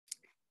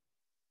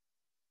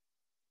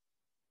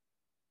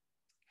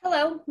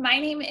Hello, my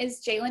name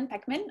is Jaelyn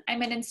Peckman.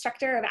 I'm an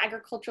instructor of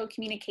agricultural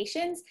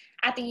communications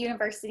at the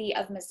University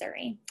of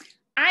Missouri.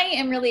 I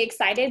am really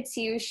excited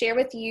to share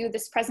with you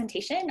this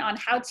presentation on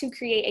how to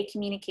create a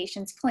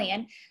communications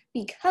plan,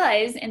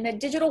 because in the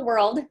digital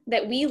world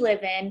that we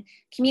live in,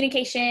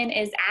 communication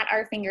is at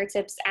our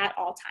fingertips at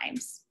all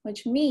times,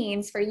 which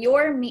means for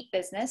your meat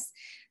business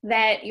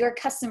that your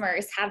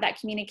customers have that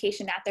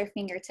communication at their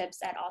fingertips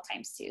at all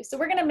times too. So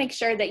we're going to make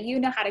sure that you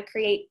know how to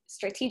create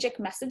strategic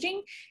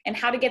messaging and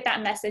how to get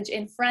that message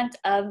in front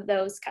of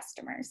those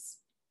customers.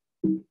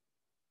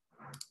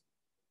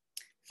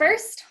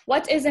 First,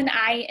 what is an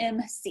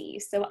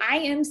IMC? So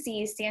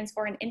IMC stands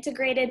for an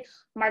Integrated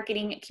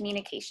Marketing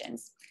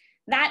Communications.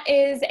 That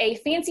is a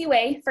fancy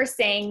way for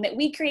saying that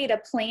we create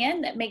a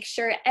plan that makes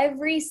sure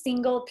every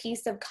single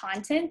piece of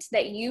content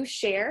that you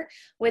share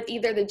with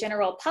either the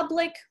general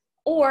public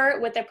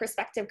or with a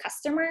prospective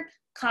customer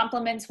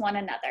complements one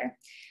another.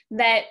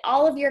 That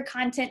all of your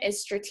content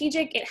is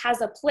strategic, it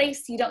has a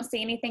place, you don't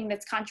say anything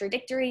that's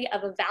contradictory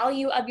of a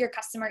value of your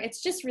customer,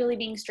 it's just really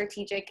being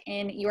strategic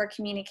in your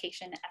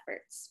communication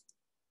efforts.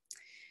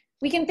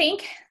 We can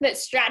think that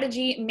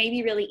strategy may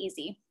be really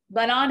easy,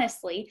 but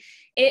honestly,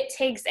 it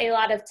takes a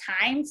lot of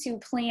time to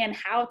plan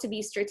how to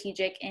be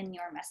strategic in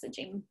your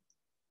messaging.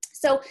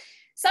 So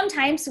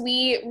sometimes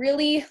we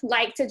really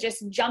like to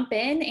just jump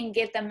in and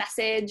get the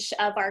message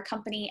of our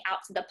company out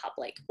to the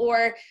public,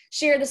 or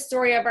share the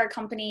story of our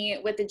company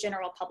with the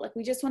general public.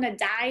 We just want to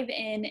dive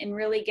in and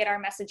really get our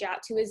message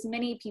out to as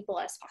many people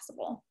as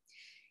possible.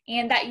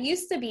 And that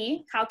used to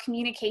be how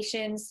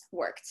communications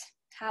worked.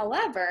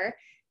 However,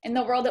 in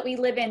the world that we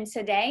live in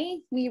today,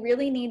 we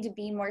really need to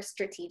be more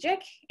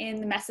strategic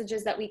in the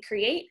messages that we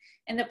create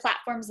and the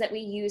platforms that we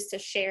use to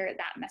share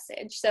that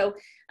message. So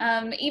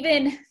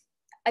even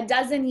a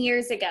dozen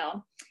years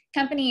ago,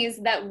 companies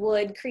that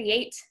would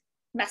create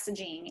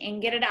messaging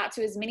and get it out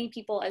to as many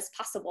people as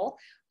possible,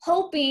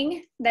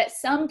 hoping that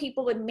some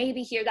people would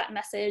maybe hear that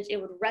message, it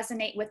would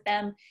resonate with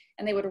them,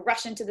 and they would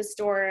rush into the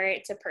store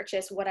to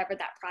purchase whatever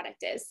that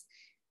product is.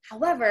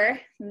 However,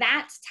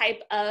 that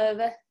type of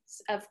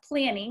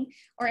planning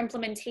or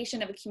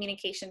implementation of a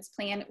communications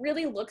plan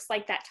really looks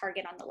like that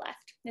target on the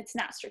left. It's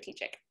not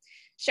strategic.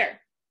 Sure,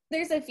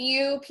 there's a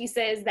few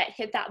pieces that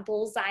hit that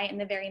bullseye in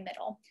the very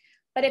middle.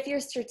 But if you're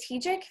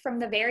strategic from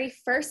the very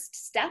first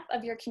step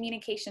of your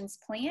communications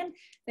plan,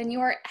 then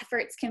your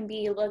efforts can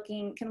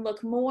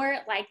look more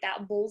like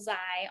that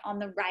bullseye on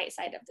the right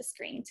side of the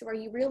screen, to where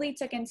you really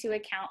took into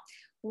account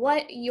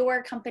what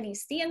your company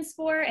stands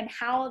for and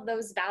how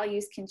those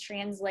values can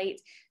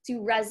translate to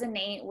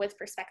resonate with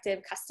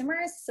prospective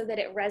customers, so that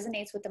it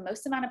resonates with the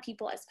most amount of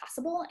people as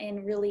possible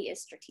and really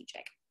is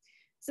strategic.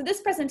 So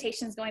this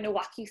presentation is going to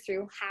walk you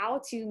through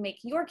how to make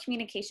your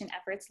communication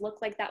efforts look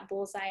like that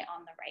bullseye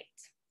on the right.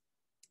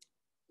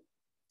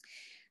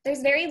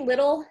 There's very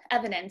little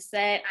evidence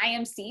that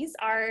IMCs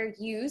are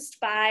used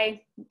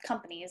by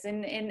companies,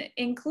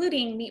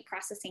 including meat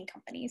processing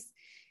companies.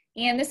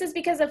 And this is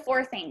because of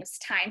four things.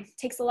 Time. It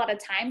takes a lot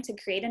of time to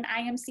create an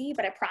IMC,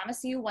 but I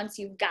promise you, once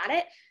you've got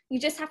it, you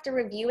just have to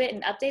review it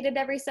and update it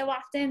every so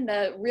often.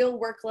 The real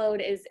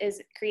workload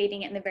is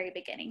creating it in the very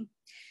beginning.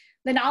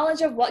 The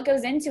knowledge of what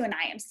goes into an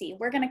IMC.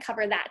 We're going to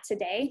cover that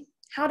today.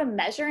 How to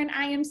measure an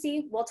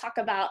IMC. We'll talk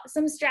about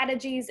some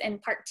strategies in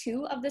part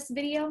 2 of this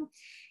video.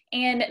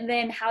 And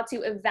then how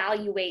to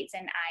evaluate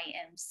an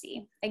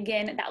IMC.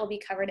 Again, that will be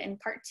covered in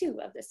part 2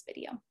 of this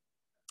video.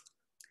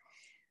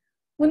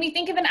 When we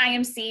think of an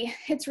IMC,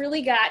 it's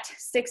really got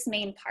 6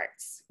 main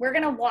parts. We're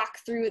going to walk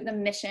through the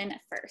mission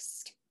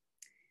first.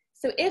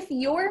 So if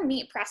your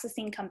meat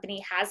processing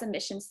company has a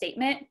mission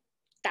statement,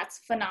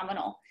 that's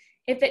phenomenal.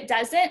 If it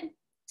doesn't,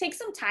 take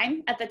some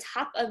time at the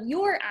top of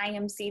your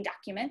IMC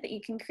document that you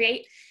can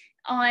create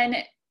on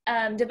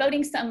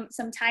devoting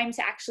some time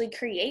to actually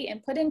create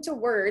and put into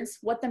words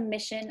what the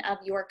mission of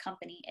your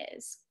company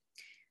is.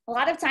 A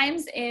lot of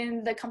times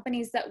in the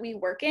companies that we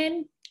work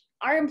in,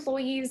 our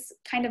employees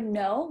kind of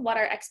know what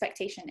our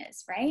expectation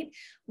is, right?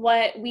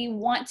 What we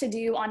want to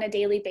do on a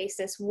daily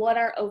basis, what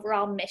our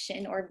overall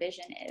mission or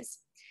vision is.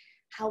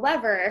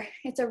 However,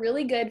 it's a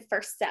really good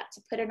first step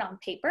to put it on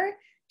paper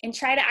and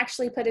try to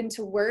actually put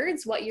into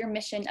words what your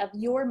mission of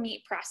your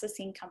meat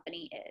processing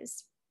company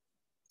is.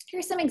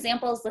 Here's some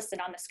examples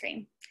listed on the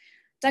screen.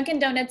 Dunkin'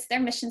 Donuts, their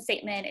mission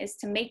statement is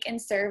to make and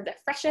serve the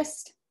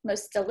freshest,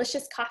 most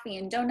delicious coffee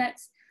and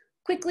donuts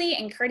quickly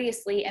and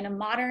courteously in a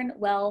modern,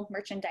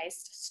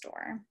 well-merchandised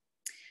store.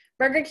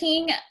 Burger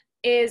King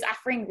is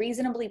offering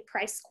reasonably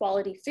priced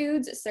quality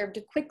foods served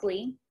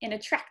quickly in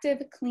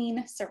attractive,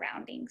 clean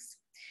surroundings.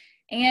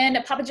 And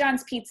Papa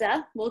John's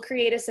Pizza will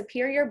create a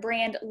superior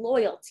brand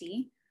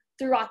loyalty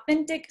through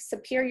authentic,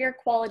 superior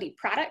quality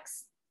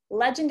products,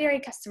 legendary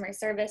customer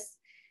service,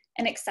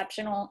 and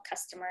exceptional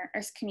customer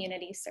or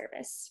community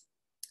service.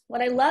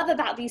 What I love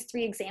about these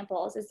 3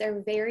 examples is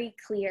they're very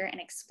clear and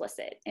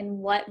explicit in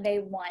what they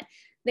want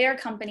their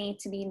company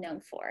to be known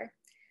for.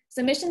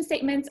 So mission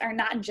statements are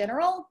not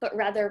general, but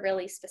rather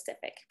really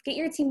specific. Get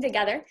your team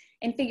together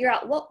and figure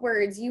out what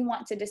words you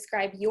want to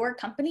describe your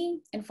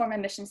company and form a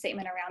mission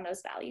statement around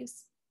those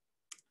values.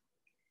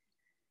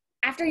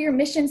 After your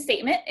mission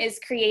statement is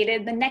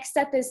created, the next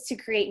step is to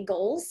create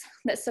goals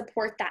that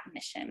support that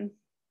mission.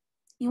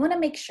 You want to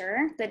make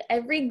sure that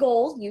every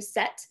goal you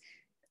set,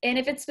 and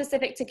if it's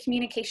specific to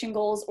communication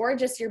goals or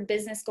just your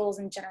business goals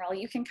in general,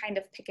 you can kind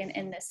of pick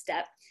in this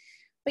step.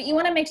 But you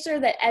want to make sure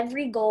that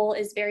every goal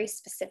is very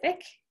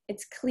specific,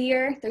 it's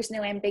clear, there's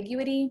no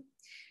ambiguity,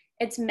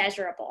 it's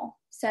measurable.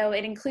 So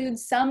it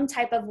includes some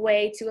type of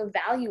way to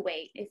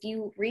evaluate if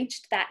you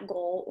reached that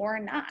goal or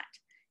not.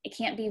 It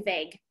can't be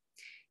vague.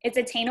 It's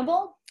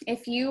attainable.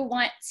 If you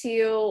want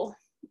to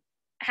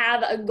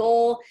have a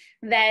goal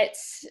that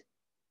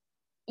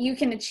you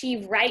can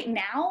achieve right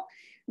now,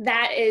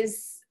 that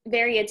is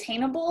very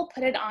attainable,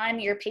 put it on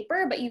your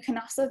paper, but you can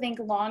also think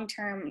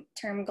long-term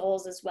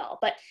goals as well.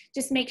 But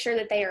just make sure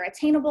that they are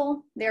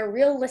attainable, they're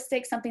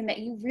realistic, something that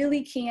you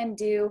really can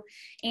do,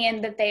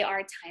 and that they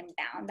are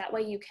time-bound. That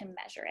way you can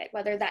measure it,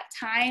 whether that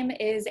time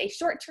is a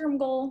short-term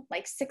goal,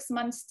 like 6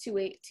 months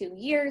to 2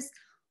 years,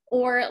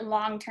 or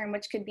long-term,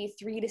 which could be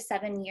 3 to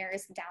 7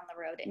 years down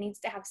the road. It needs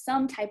to have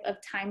some type of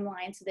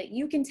timeline so that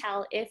you can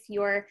tell if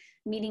you're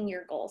meeting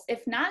your goals.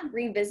 If not,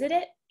 revisit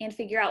it and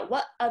figure out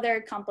what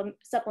other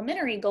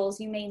supplementary goals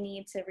you may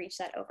need to reach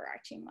that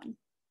overarching one.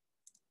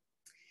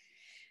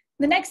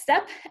 The next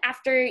step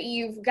after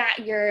you've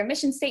got your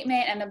mission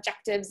statement and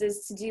objectives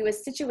is to do a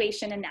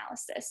situation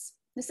analysis.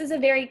 This is a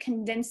very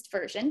condensed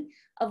version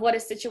of what a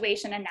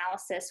situation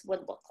analysis would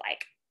look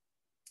like.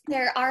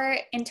 There are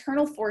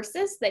internal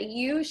forces that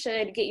you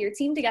should get your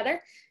team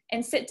together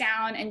and sit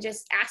down and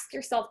just ask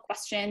yourself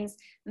questions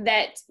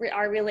that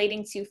are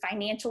relating to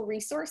financial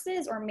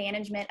resources or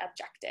management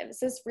objectives.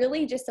 This is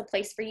really just a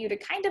place for you to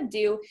kind of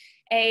do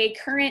a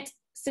current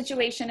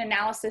situation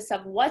analysis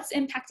of what's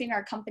impacting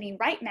our company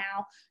right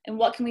now and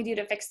what can we do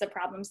to fix the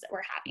problems that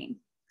we're having.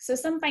 So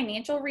some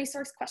financial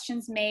resource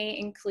questions may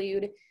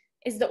include,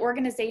 is the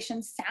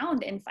organization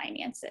sound in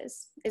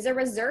finances? Is a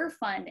reserve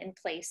fund in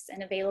place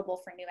and available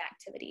for new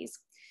activities?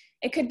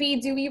 It could be,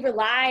 do we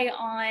rely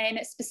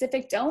on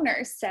specific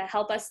donors to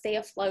help us stay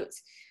afloat?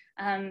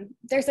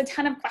 There's a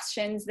ton of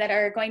questions that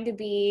are going to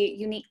be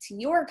unique to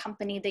your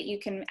company that you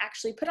can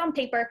actually put on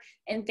paper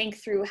and think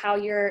through how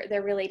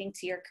they're relating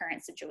to your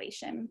current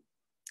situation.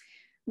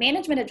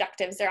 Management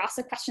objectives are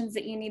also questions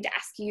that you need to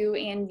ask you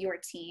and your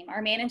team.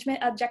 Are management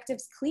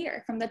objectives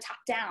clear from the top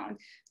down?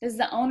 Does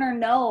the owner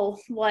know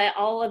what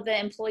all of the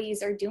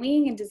employees are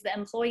doing? And does the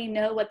employee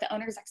know what the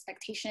owner's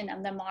expectation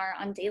of them are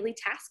on daily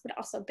tasks, but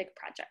also big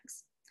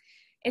projects?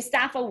 Is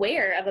staff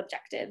aware of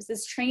objectives?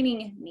 Is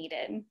training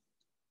needed?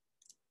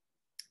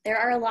 There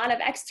are a lot of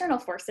external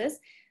forces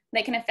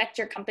that can affect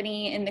your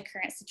company in the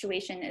current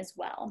situation as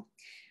well.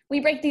 We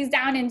break these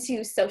down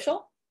into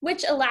social,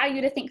 which allow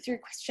you to think through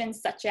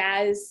questions such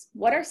as,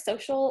 what are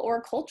social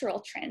or cultural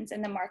trends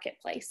in the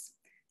marketplace?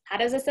 How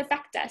does this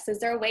affect us? Is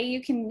there a way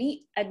you can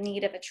meet a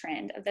need of a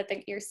trend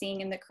that you're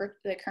seeing in the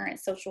current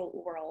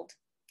social world?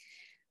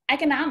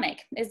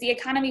 Economic, is the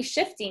economy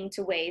shifting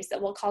to ways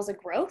that will cause a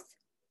growth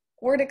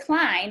or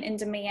decline in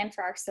demand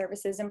for our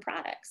services and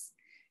products?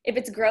 If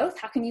it's growth,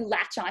 how can you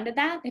latch onto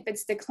that? If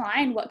it's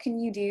decline, what can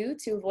you do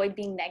to avoid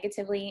being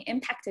negatively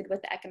impacted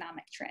with the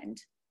economic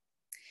trend?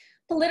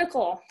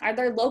 Political, are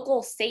there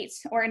local, state,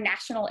 or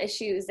national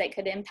issues that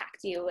could impact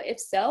you? If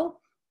so,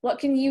 what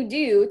can you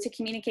do to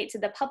communicate to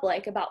the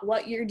public about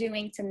what you're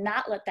doing to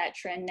not let that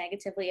trend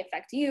negatively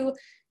affect you,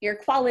 your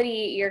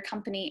quality, your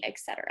company,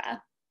 etc.?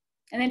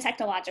 And then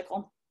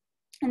technological.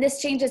 And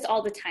this changes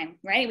all the time,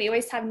 right? We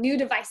always have new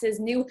devices,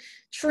 new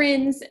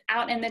trends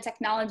out in the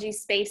technology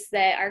space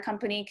that our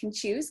company can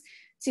choose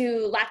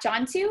to latch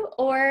onto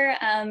or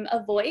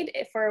avoid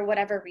for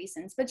whatever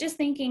reasons. But just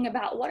thinking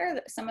about what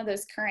are some of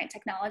those current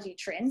technology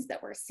trends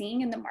that we're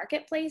seeing in the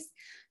marketplace.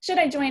 Should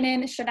I join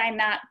in? Should I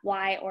not?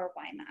 Why or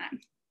why not?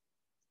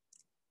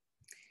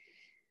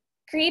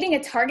 Creating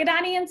a target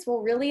audience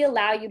will really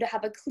allow you to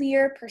have a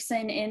clear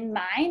person in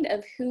mind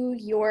of who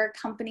your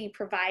company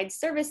provides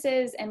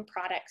services and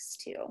products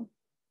to.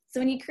 So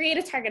when you create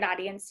a target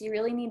audience, you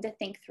really need to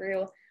think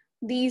through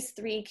these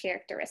 3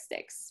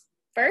 characteristics.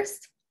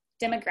 First,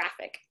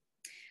 demographic.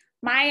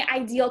 My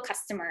ideal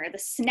customer, the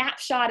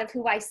snapshot of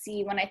who I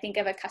see when I think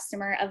of a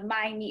customer of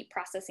my meat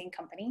processing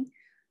company.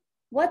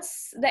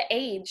 What's the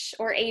age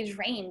or age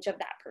range of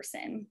that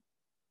person?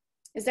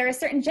 Is there a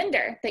certain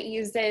gender that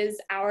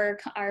uses our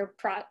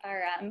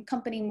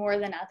company more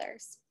than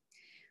others?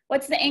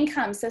 What's the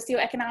income,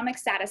 socioeconomic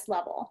status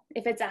level?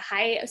 If it's a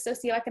high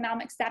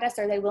socioeconomic status,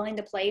 are they willing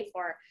to pay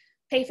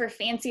for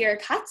fancier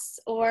cuts,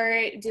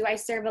 or do I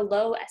serve a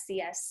low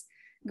SES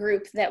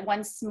group that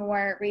wants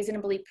more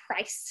reasonably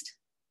priced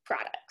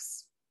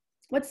products?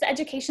 What's the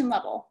education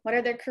level? What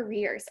are their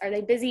careers? Are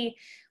they busy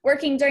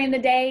working during the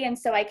day and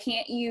so I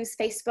can't use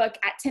Facebook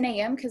at 10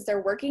 a.m. because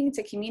they're working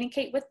to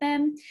communicate with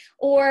them?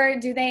 Or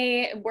do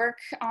they work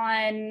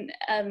on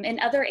in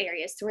other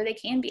areas to where they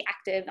can be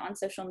active on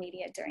social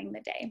media during the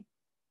day?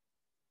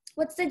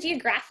 What's the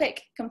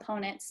geographic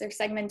components or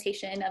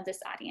segmentation of this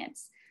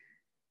audience?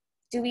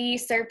 Do we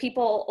serve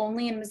people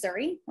only in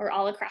Missouri or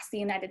all across the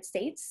United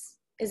States?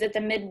 Is it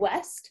the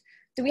Midwest?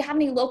 Do we have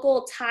any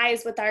local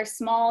ties with our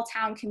small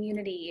town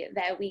community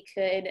that we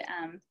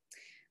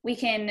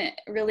can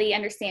really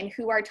understand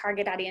who our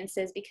target audience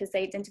is because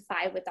they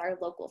identify with our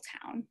local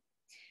town?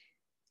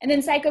 And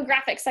then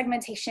psychographic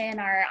segmentation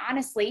are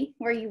honestly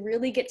where you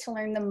really get to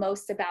learn the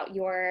most about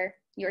your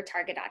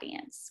target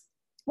audience.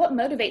 What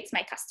motivates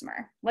my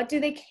customer? What do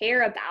they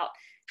care about?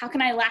 How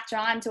can I latch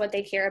on to what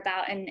they care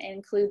about and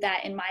include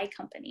that in my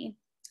company?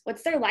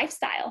 What's their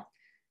lifestyle?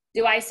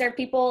 Do I serve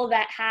people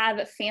that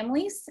have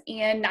families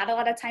and not a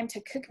lot of time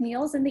to cook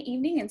meals in the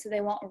evening, and so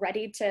they want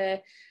ready to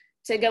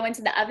go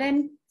into the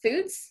oven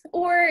foods?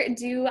 Or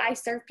do I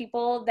serve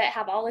people that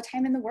have all the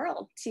time in the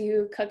world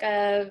to cook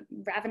a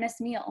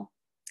ravenous meal?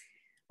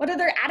 What are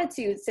their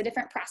attitudes to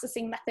different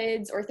processing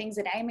methods or things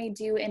that I may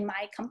do in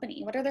my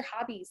company? What are their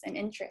hobbies and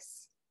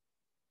interests?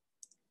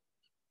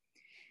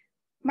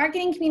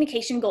 Marketing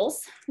communication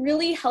goals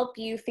really help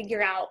you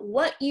figure out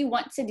what you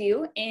want to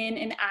do in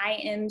an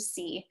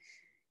IMC.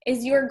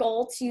 Is your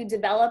goal to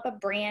develop a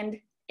brand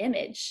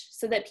image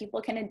so that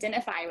people can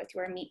identify with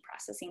your meat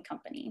processing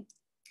company?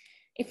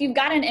 If you've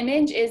got an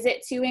image, is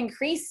it to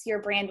increase your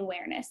brand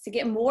awareness, to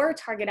get more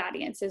target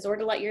audiences, or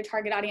to let your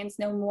target audience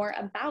know more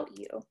about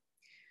you?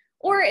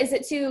 Or is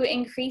it to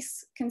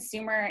increase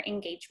consumer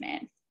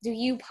engagement? Do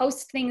you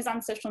post things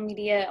on social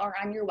media or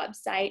on your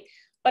website,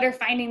 but are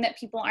finding that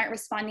people aren't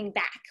responding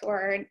back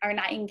or are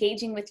not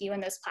engaging with you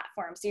in those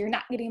platforms, so you're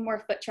not getting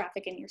more foot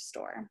traffic in your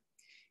store?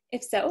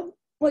 If so,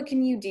 what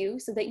can you do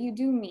so that you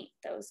do meet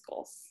those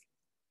goals?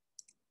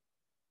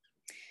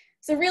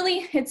 So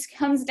really, it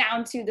comes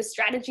down to the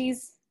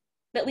strategies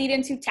that lead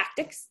into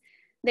tactics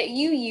that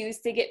you use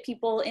to get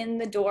people in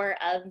the door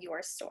of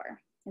your store.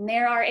 And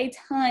there are a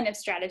ton of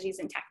strategies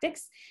and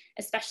tactics,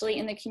 especially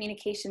in the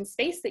communication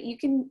space, that you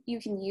can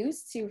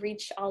use to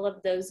reach all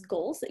of those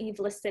goals that you've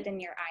listed in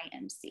your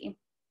IMC.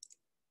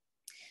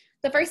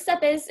 The first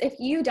step is, if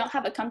you don't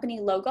have a company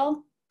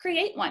logo,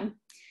 create one.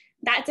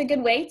 That's a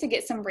good way to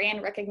get some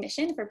brand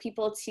recognition for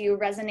people to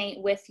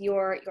resonate with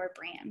your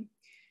brand.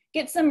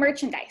 Get some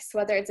merchandise,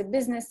 whether it's a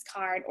business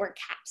card or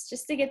caps,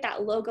 just to get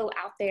that logo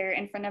out there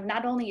in front of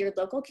not only your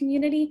local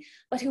community,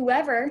 but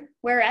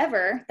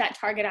wherever that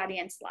target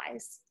audience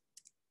lies.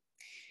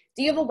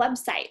 Do you have a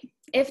website?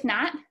 If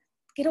not,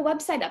 get a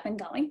website up and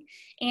going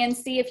and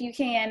see if you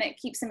can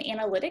keep some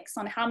analytics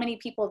on how many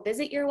people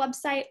visit your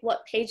website,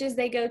 what pages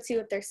they go to,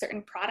 if there's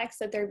certain products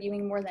that they're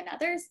viewing more than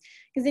others,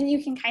 because then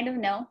you can kind of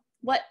know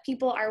what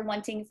people are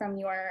wanting from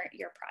your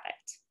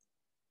product.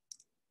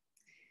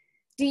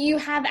 Do you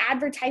have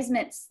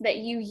advertisements that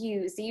you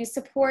use? Do you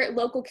support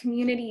local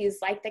communities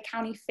like the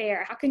county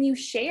fair? How can you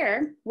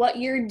share what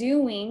you're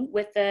doing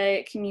with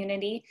the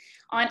community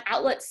on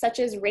outlets such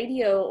as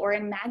radio or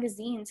in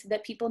magazines so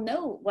that people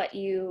know what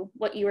you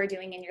are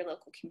doing in your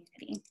local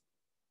community?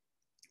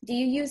 Do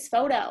you use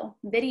photo,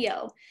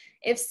 video?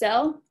 If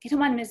so, get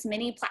them on as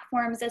many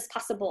platforms as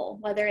possible,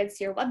 whether it's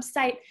your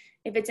website,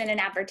 if it's in an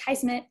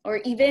advertisement, or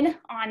even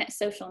on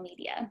social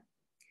media.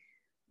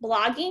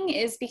 Blogging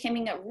is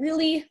becoming a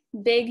really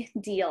big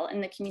deal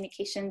in the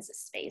communications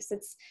space.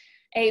 It's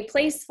a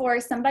place for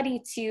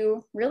somebody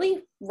to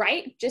really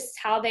write just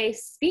how they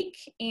speak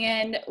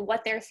and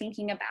what they're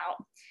thinking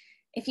about.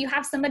 If you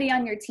have somebody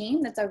on your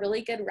team that's a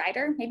really good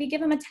writer, maybe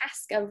give them a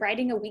task of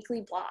writing a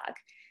weekly blog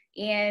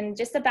and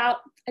just about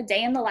a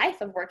day in the life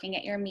of working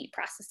at your meat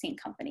processing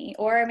company,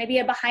 or maybe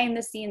a behind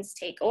the scenes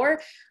take, or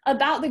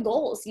about the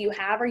goals you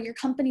have or your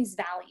company's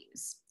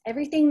values.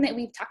 Everything that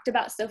we've talked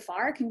about so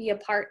far can be a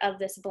part of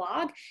this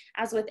blog,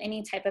 as with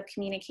any type of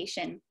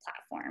communication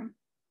platform.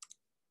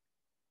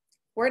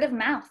 Word of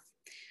mouth.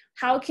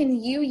 How can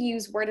you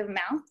use word of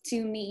mouth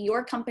to meet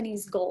your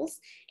company's goals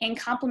and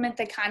complement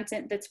the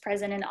content that's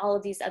present in all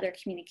of these other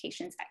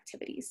communications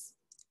activities?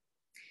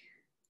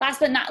 Last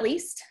but not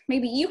least,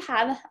 maybe you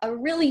have a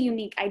really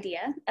unique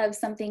idea of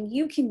something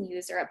you can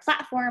use, or a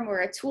platform or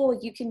a tool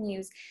you can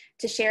use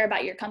to share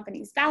about your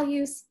company's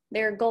values,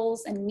 their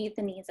goals, and meet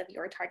the needs of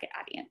your target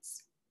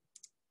audience.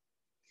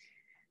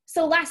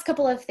 So last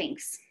couple of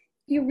things.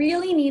 You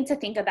really need to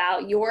think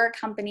about your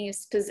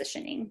company's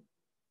positioning.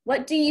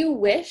 What do you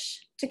wish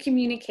to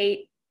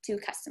communicate to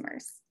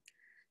customers?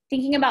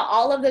 Thinking about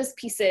all of those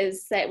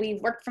pieces that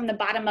we've worked from the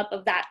bottom up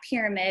of that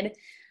pyramid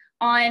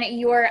on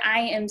your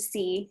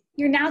IMC,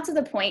 you're now to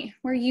the point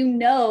where you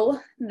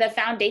know the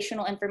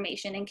foundational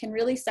information and can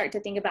really start to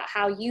think about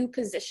how you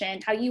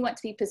want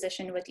to be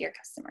positioned with your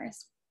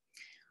customers.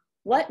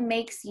 What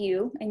makes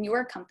you and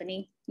your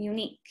company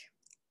unique?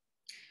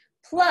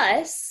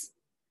 Plus,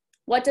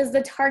 what does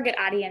the target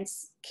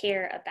audience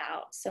care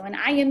about? So an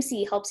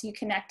IMC helps you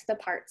connect the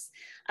parts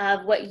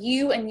of what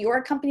you and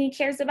your company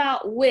cares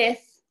about with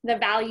the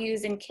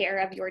values and care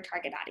of your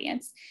target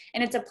audience.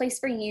 And it's a place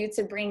for you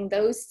to bring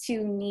those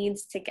two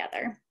needs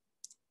together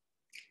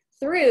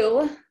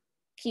through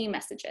key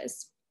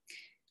messages.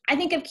 I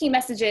think of key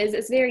messages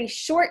as very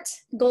short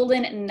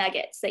golden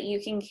nuggets that you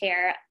can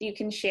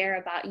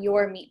share about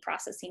your meat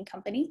processing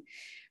company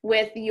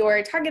with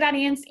your target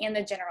audience and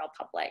the general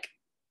public.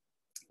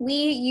 We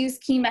use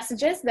key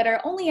messages that are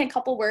only a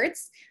couple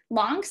words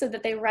long so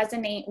that they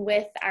resonate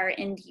with our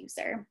end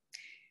user.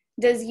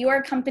 Does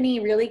your company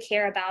really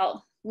care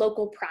about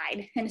local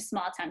pride in a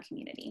small town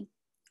community?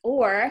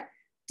 Or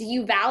do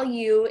you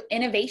value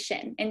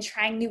innovation and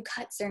trying new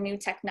cuts or new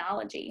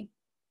technology?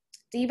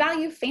 Do you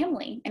value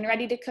family and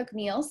ready to cook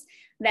meals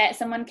that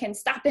someone can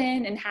stop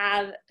in and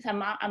have,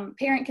 a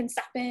parent can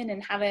stop in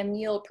and have a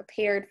meal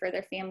prepared for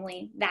their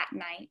family that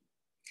night?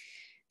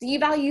 Do you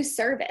value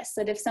service,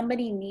 that if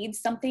somebody needs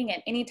something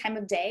at any time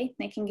of day,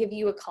 they can give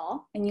you a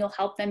call and you'll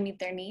help them meet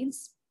their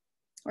needs?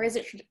 Or is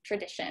it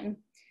tradition?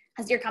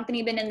 Has your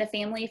company been in the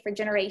family for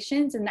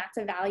generations and that's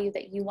a value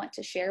that you want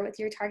to share with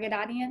your target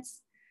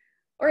audience?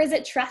 Or is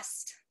it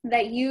trust,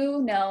 that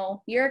you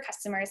know your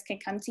customers can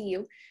come to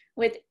you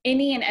with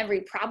any and every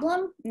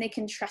problem and they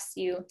can trust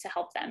you to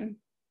help them?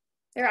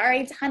 There are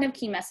a ton of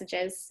key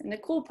messages, and the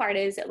cool part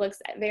is it looks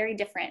very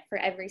different for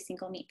every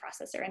single meat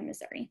processor in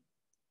Missouri.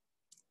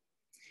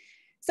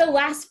 So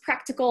last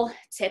practical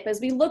tip, as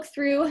we look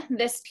through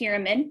this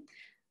pyramid,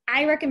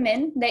 I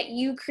recommend that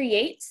you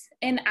create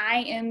an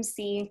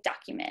IMC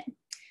document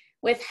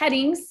with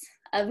headings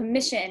of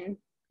mission,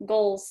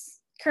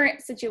 goals,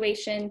 current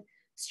situation,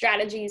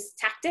 strategies,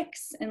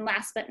 tactics, and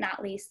last but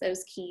not least,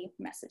 those key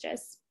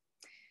messages.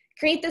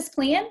 Create this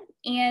plan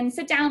and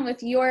sit down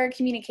with your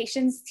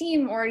communications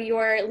team or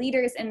your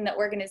leaders in the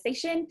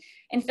organization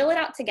and fill it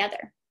out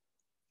together.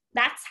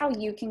 That's how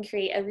you can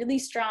create a really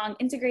strong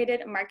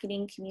integrated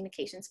marketing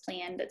communications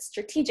plan that's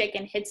strategic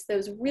and hits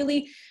those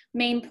really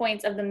main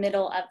points of the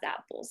middle of that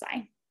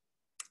bullseye.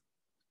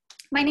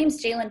 My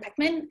name's Jaelyn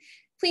Peckman.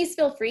 Please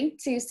feel free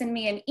to send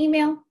me an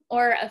email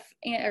or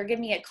give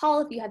me a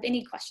call if you have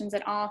any questions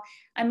at all.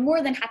 I'm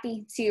more than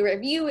happy to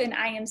review an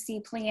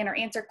IMC plan or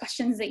answer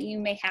questions that you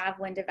may have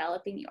when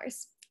developing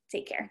yours.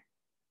 Take care.